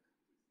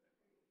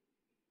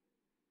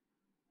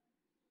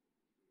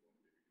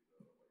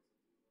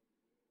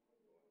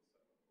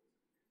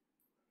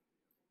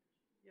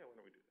 Yeah, why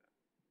don't we do that?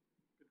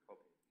 Good call.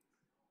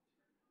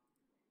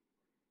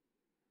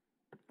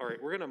 All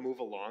right, we're gonna move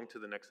along to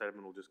the next item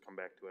and we'll just come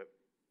back to it.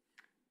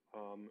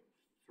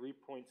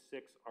 3.6,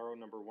 RO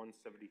number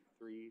 173,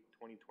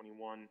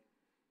 2021,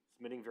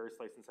 submitting various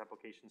license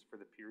applications for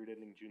the period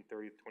ending June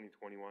 30th,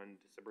 2021,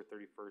 December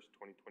 31st,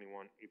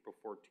 2021, April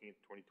 14th,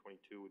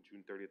 2022, and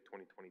June 30th,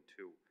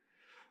 2022.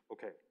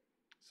 Okay,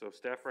 so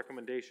staff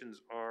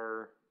recommendations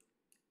are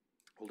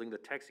holding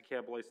the taxi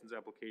cab license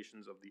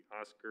applications of the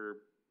Oscar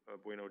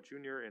Bueno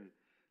Jr. and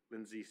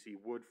Lindsay C.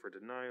 Wood for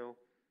denial.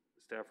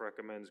 The staff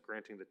recommends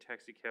granting the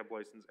taxi cab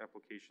license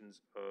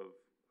applications of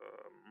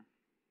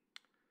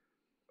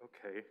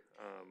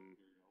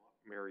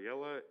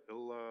Mariella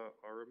Illa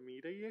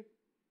Aramide,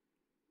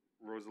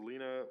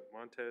 Rosalina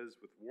Montez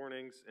with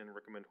warnings, and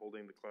recommend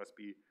holding the Class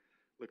B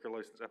liquor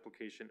license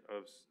application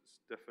of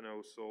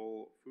Stefano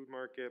Sol Food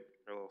Market,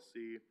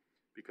 LLC,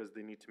 because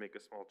they need to make a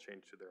small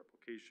change to their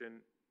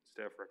application.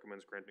 Staff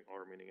recommends granting all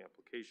remaining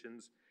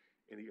applications,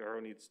 and the RO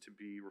needs to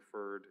be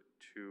referred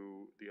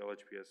to the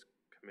LHPS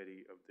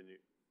committee of the new,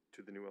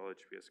 to the new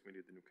LHPS committee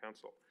of the new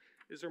council.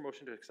 Is there a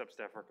motion to accept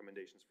staff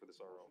recommendations for this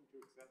RO? To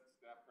accept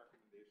staff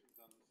recommendations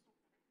on this.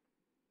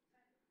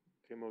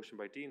 Okay, motion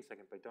by Dean,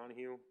 second by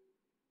Donahue.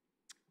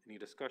 Any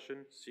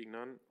discussion? Seeing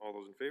none, all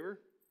those in favor?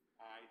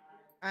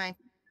 Aye.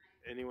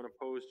 Anyone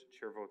opposed?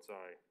 Chair votes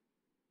aye.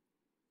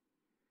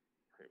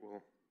 All right,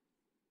 well,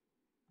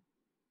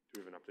 do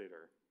we have an update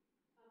or?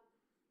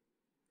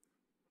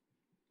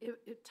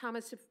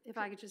 Thomas, if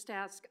I could just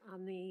ask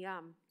on the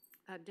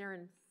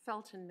Darren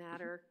Felton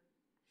matter,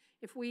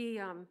 if we,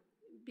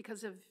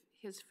 because of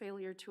his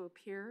failure to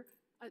appear,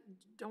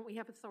 don't we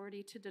have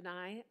authority to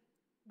deny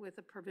with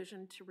a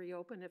provision to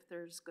reopen if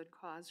there's good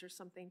cause or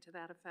something to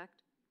that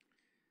effect?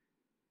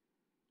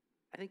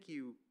 I think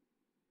you,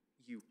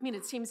 I mean,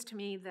 it seems to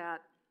me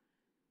that,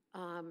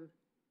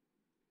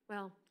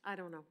 well, I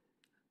don't know.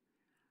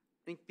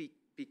 I think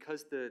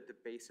because the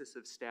basis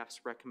of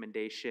staff's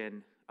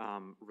recommendation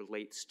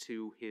relates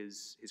to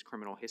his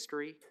criminal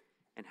history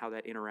and how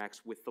that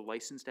interacts with the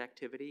licensed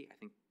activity, I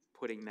think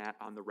putting that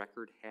on the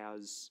record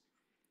has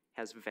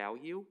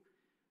value.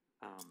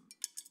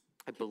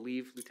 I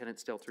believe Lieutenant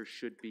Stelter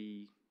should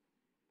be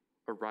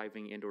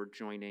arriving and or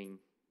joining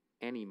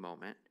any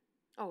moment.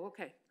 Oh,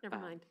 okay, never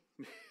mind.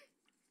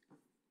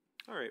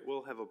 All right,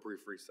 we'll have a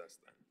brief recess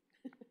then.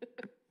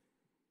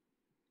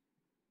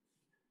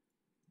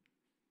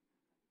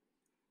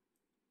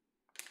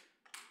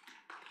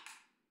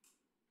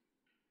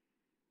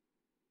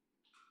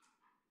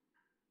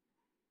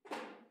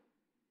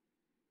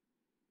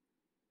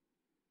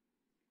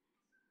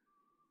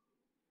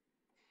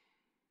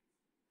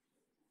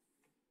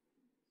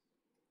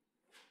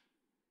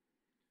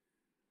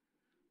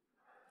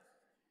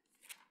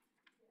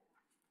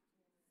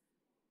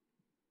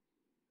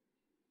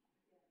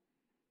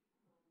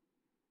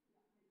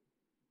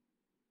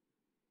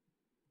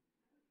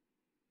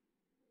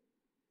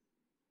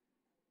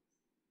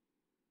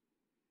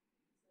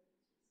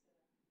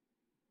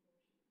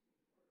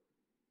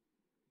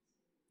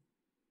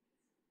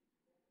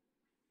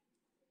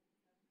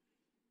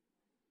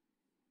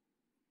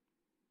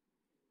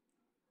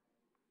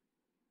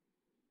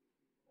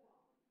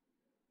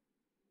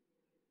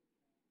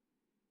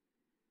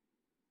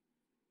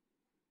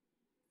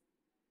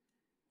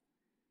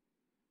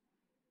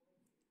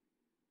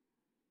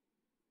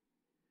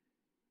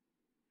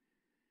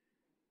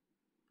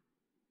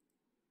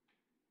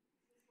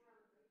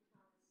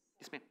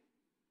 Yes, ma'am.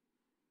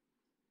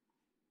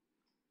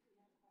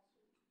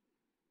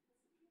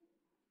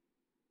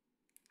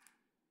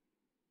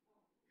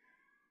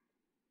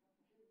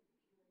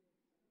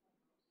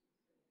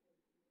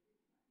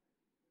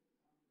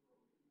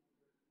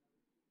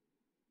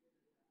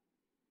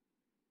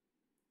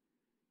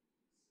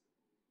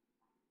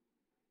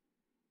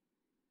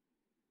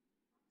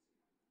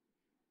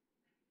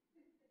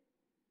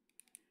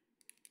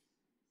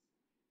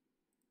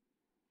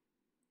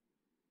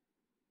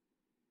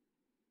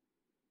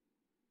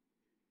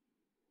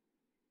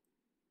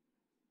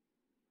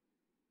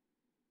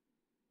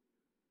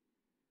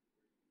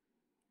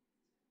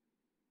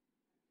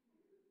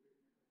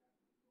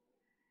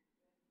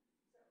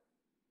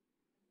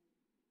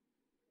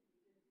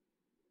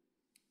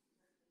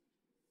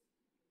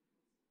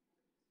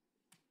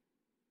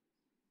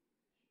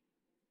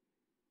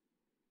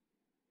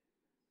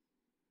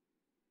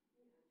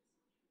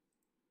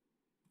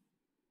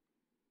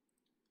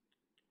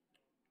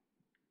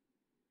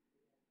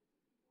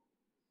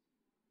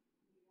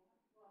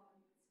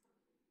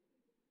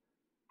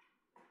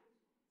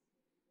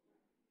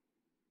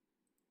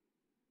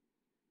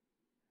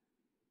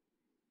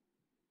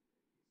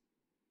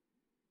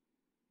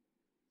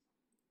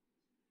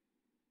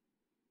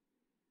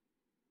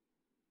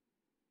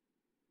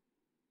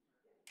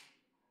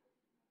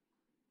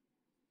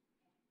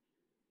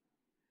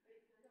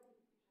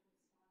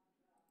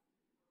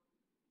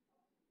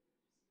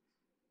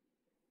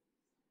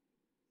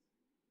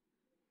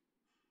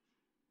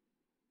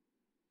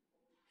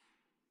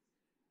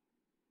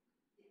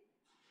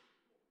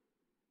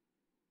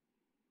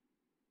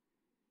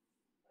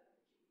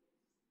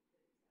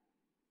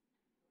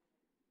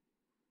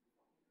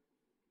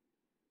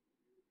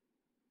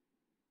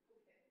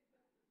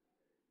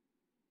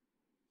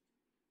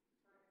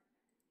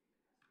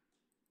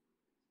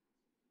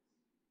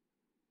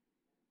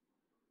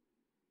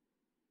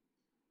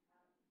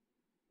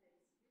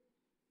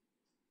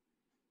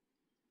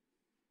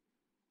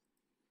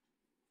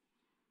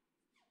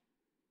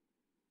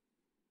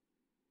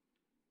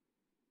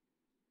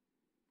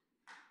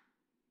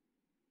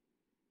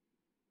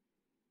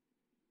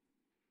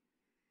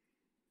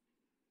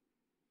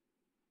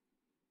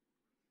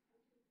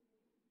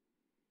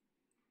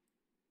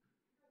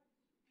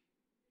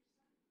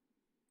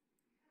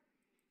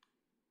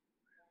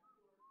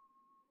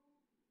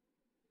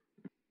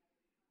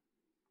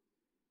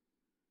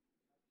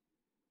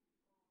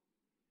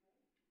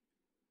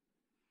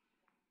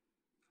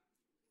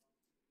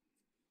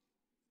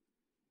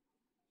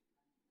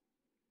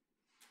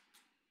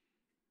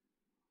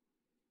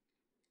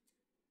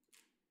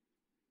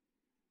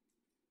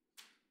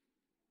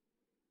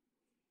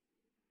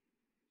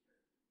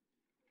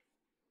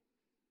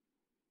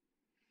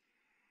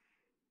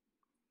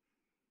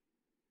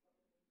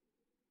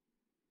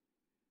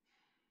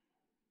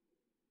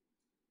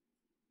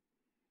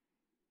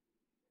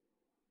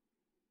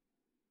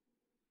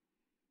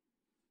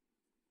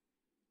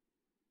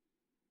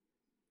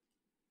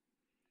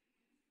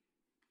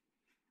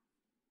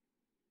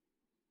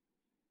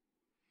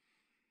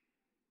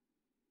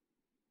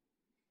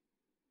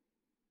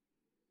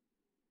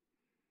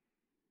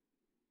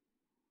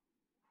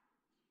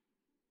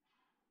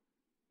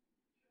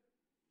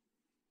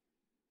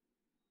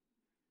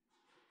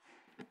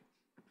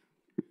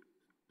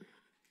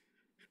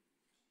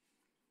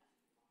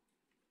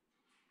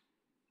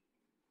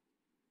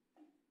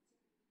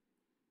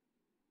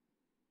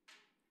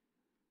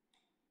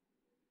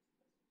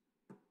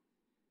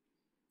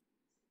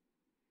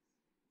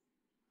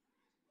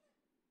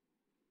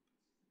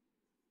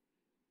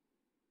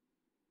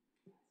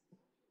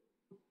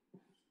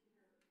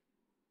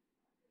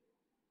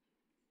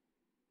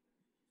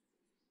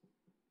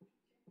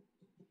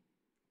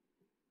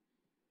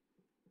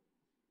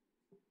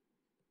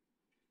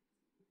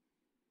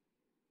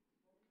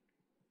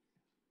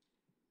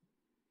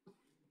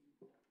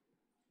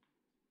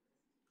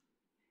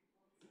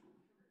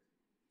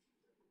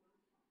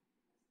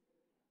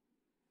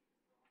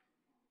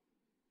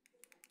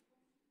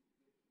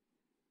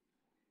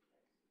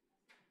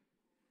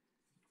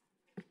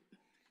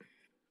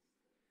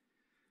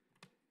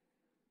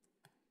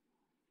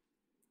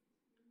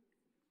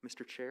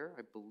 Mr. Chair,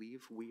 I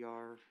believe we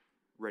are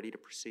ready to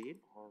proceed.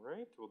 All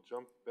right, we'll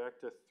jump back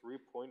to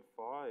 3.5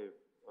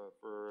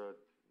 for a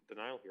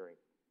denial hearing.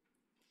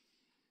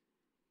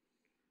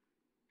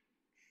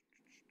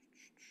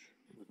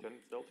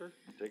 Lieutenant Stelter,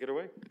 take it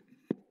away.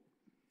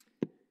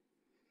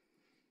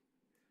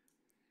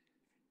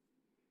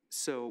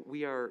 So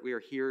we are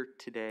here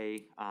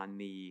today on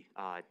the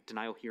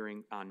denial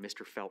hearing on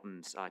Mr.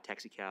 Felton's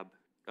taxi cab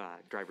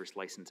driver's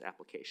license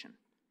application.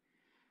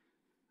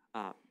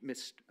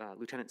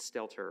 Lieutenant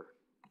Stelter,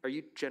 are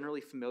you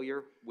generally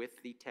familiar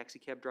with the taxi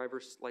cab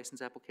driver's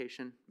license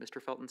application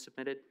Mr. Felton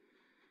submitted?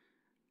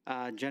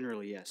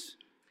 Generally, yes.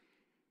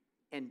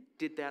 And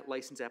did that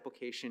license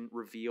application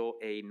reveal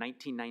a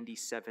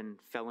 1997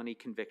 felony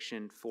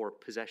conviction for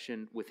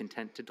possession with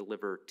intent to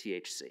deliver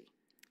THC?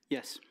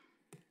 Yes.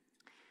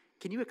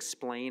 Can you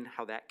explain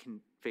how that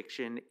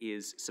conviction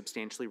is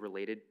substantially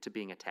related to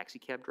being a taxi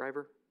cab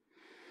driver?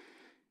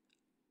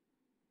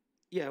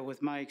 Yeah,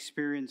 with my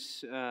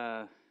experience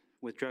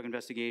with drug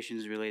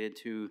investigations related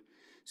to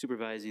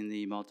supervising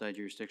the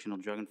multi-jurisdictional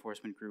drug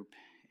enforcement group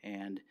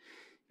and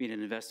being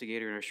an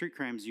investigator in our street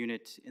crimes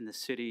unit in the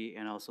city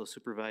and also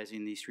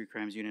supervising the street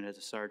crimes unit as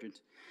a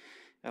sergeant,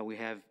 we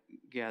have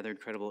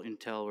gathered credible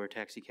intel where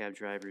taxi cab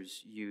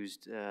drivers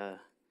used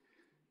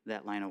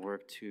that line of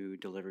work to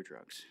deliver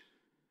drugs.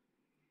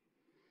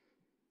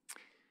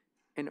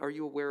 And are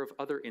you aware of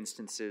other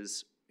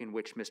instances in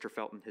which Mr.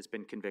 Felton has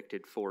been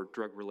convicted for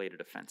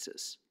drug-related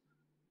offenses?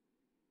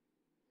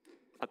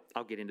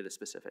 I'll get into the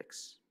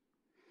specifics.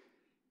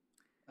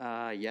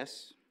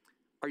 Yes.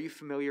 Are you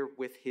familiar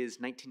with his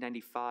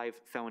 1995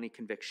 felony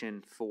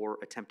conviction for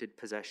attempted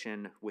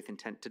possession with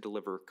intent to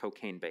deliver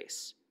cocaine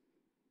base?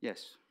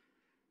 Yes.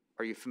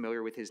 Are you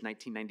familiar with his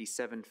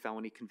 1997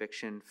 felony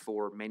conviction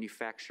for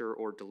manufacture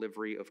or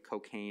delivery of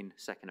cocaine,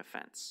 second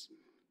offense?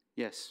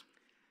 Yes.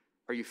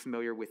 Are you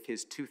familiar with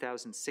his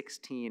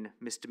 2016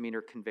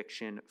 misdemeanor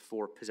conviction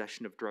for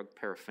possession of drug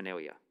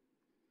paraphernalia?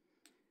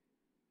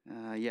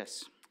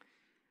 Yes.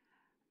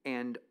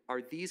 And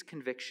are these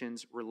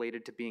convictions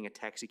related to being a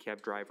taxi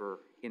cab driver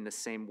in the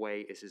same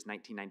way as his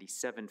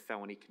 1997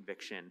 felony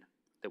conviction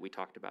that we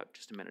talked about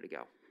just a minute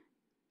ago?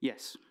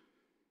 Yes.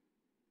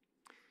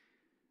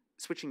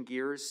 Switching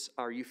gears,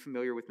 are you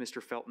familiar with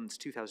Mr. Felton's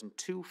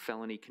 2002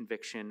 felony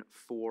conviction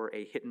for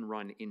a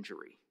hit-and-run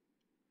injury?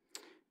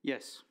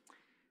 Yes.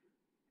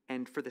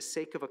 And for the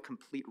sake of a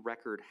complete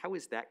record, how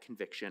is that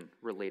conviction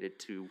related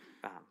to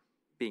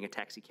being a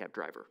taxi cab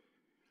driver?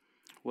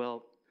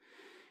 Well,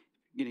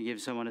 you're going to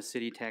give someone a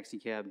city taxi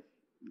cab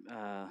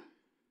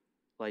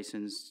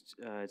license,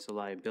 it's a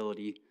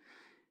liability.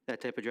 That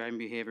type of driving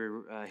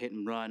behavior, hit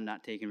and run,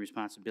 not taking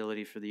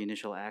responsibility for the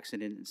initial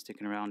accident and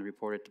sticking around to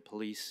report it to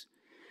police,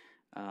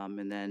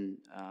 and then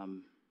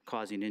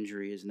causing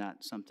injury is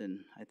not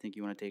something I think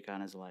you want to take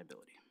on as a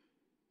liability.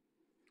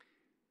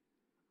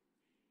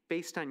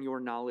 Based on your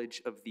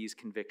knowledge of these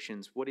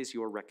convictions, what is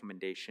your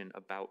recommendation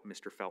about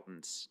Mr.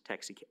 Felton's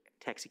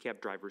taxi cab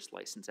driver's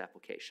license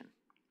application?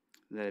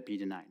 That it be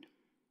denied.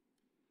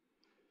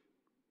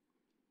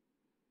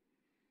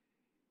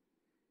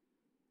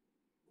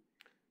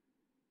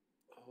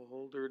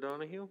 Holder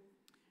Donahue?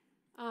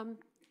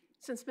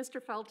 Since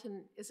Mr.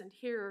 Felton isn't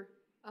here,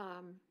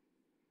 I'm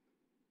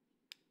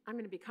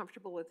going to be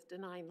comfortable with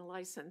denying the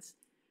license.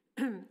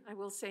 I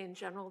will say in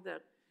general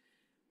that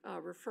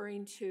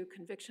referring to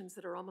convictions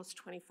that are almost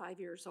 25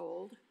 years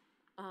old,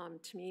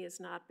 to me, is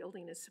not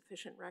building a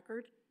sufficient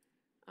record.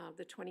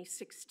 The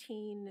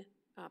 2016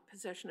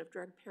 possession of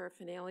drug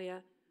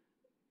paraphernalia,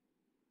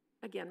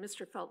 again,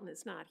 Mr. Felton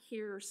is not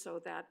here, so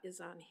that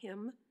is on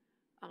him.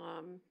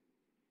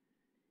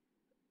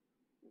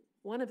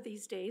 One of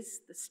these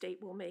days, the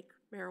state will make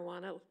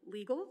marijuana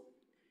legal,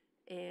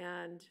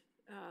 and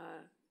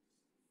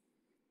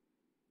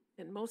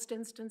in most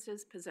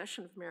instances,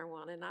 possession of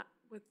marijuana, not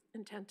with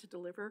intent to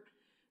deliver,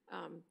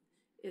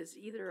 is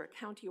either a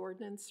county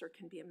ordinance or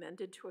can be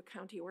amended to a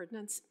county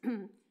ordinance.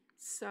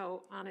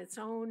 So on its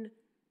own,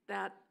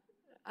 that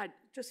I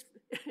just,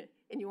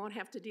 and you won't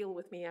have to deal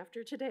with me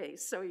after today,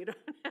 so you don't.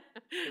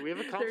 We have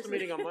a council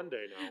meeting on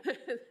Monday now.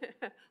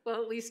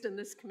 Well, at least in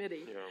this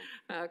committee,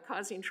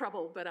 causing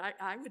trouble. But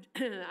I would,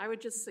 I would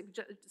just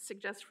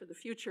suggest for the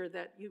future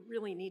that you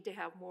really need to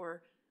have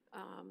more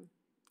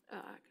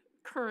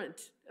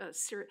current,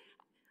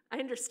 I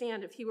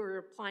understand if you were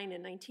applying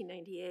in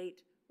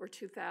 1998 or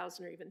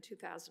 2000 or even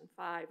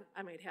 2005,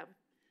 I might have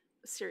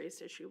a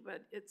serious issue,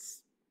 but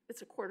it's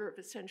a quarter of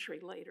a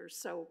century later,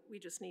 so we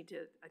just need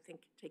to, I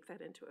think, take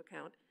that into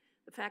account.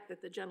 The fact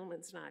that the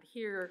gentleman's not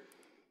here,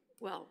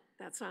 well,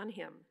 that's on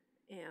him.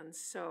 And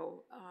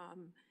so,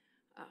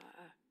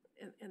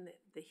 and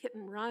the hit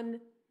and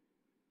run,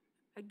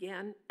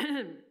 again,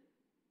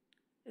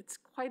 it's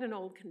quite an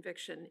old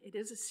conviction. It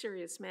is a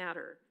serious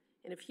matter.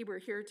 And if he were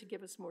here to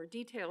give us more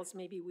details,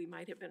 maybe we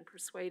might have been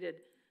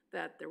persuaded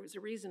that there was a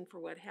reason for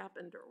what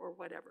happened or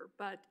whatever.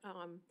 But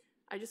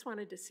I just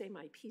wanted to say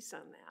my piece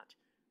on that.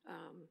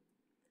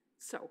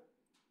 So.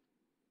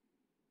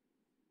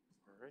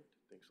 All right,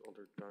 Thanks,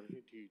 Alder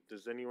Donahue.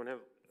 Does anyone have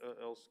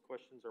else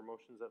questions or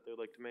motions that they'd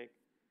like to make?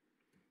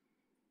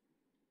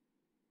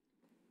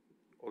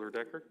 Alder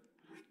Decker?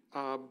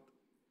 I'm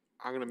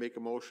gonna make a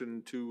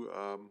motion to,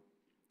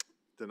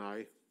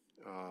 deny.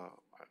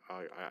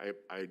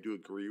 I do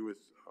agree with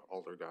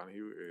Alder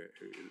Donahue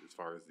as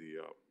far as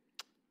the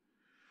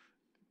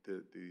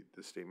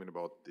statement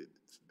about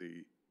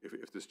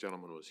if this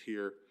gentleman was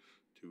here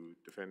to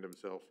defend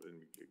himself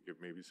and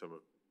give maybe some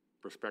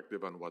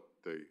perspective on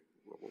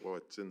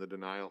what's in the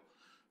denial,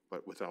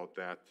 but without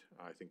that,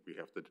 I think we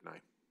have to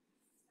deny.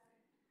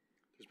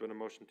 There's been a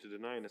motion to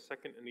deny and a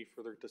second. Any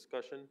further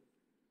discussion?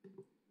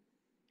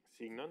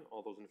 Seeing none,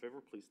 all those in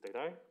favor, please state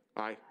aye.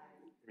 Aye.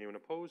 Anyone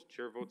opposed?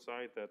 Chair votes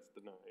aye, that's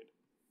denied.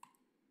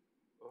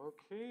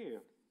 Okay,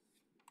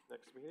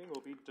 next meeting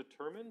will be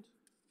determined.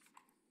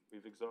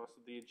 We've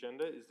exhausted the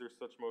agenda. Is there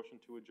such motion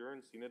to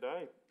adjourn? Sine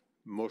die.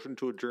 Motion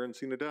to adjourn,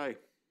 sine die.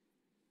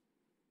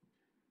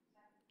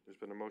 There's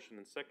been a motion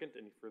and second.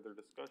 Any further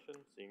discussion?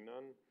 Seeing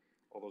none,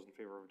 all those in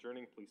favor of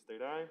adjourning, please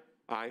state aye.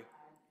 Aye.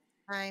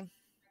 Aye.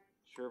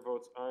 Chair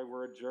votes aye.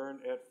 We're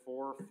adjourned at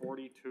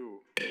 4:42.